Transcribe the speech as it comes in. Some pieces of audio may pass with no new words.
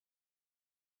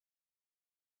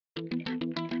The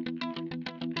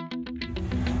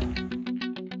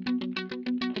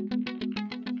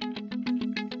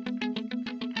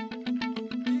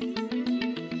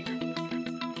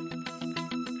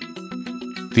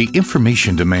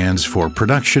information demands for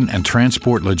production and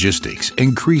transport logistics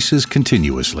increases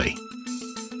continuously.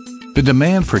 The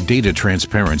demand for data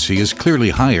transparency is clearly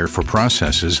higher for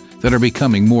processes that are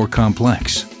becoming more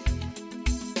complex.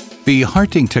 The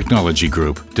HARTING Technology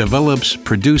Group develops,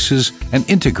 produces, and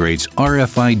integrates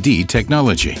RFID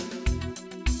technology.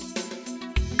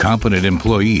 Competent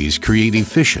employees create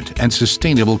efficient and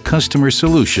sustainable customer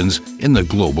solutions in the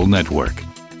global network.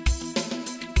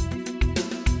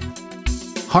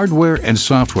 Hardware and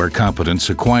software competence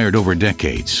acquired over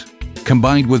decades,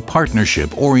 combined with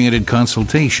partnership-oriented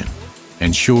consultation,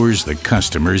 ensures the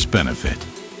customer's benefit.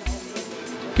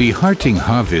 The HARTING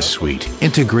Havis suite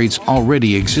integrates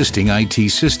already existing IT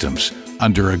systems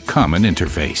under a common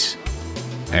interface.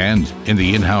 And in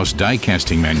the in-house die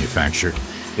casting manufacture,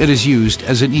 it is used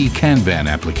as an eKanban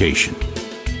application.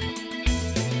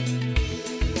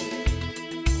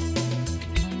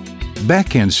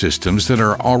 Back-end systems that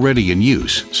are already in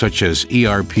use, such as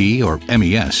ERP or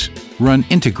MES, run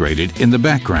integrated in the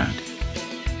background.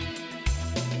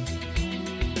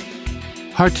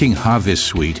 HARTING Havis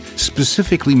suite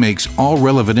specifically makes all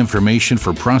relevant information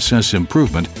for process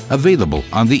improvement available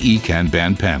on the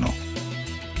eKanban panel.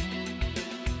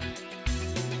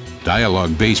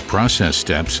 Dialogue-based process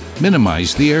steps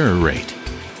minimize the error rate,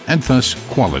 and thus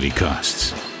quality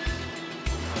costs.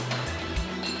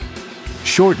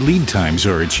 Short lead times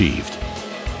are achieved.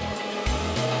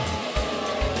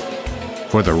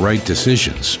 For the right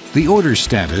decisions, the order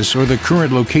status or the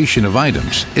current location of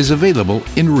items is available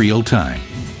in real time.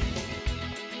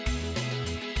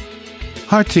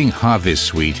 HARTING Havis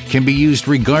suite can be used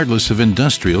regardless of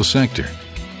industrial sector.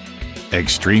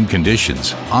 Extreme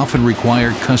conditions often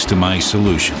require customized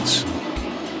solutions.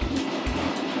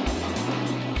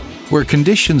 Where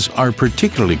conditions are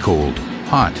particularly cold,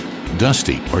 hot,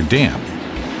 dusty, or damp,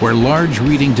 where large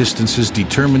reading distances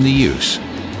determine the use,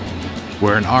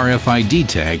 where an RFID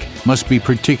tag must be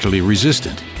particularly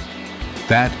resistant.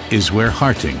 That is where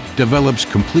HARTING develops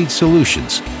complete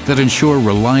solutions that ensure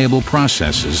reliable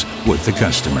processes with the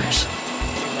customers.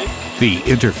 The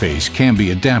interface can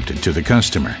be adapted to the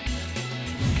customer.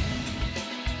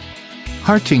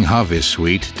 HARTING Havis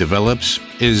suite develops,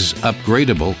 is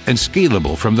upgradable and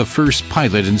scalable from the first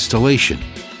pilot installation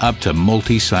up to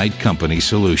multi-site company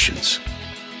solutions,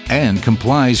 and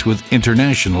complies with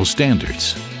international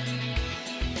standards.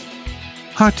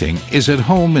 HARTING is at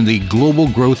home in the global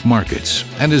growth markets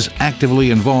and is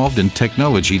actively involved in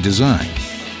technology design.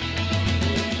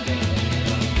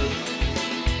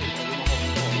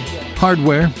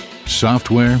 Hardware,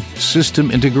 software, system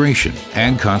integration,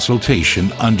 and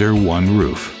consultation under one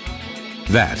roof.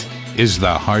 That is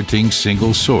the HARTING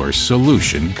single source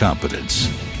solution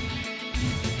competence.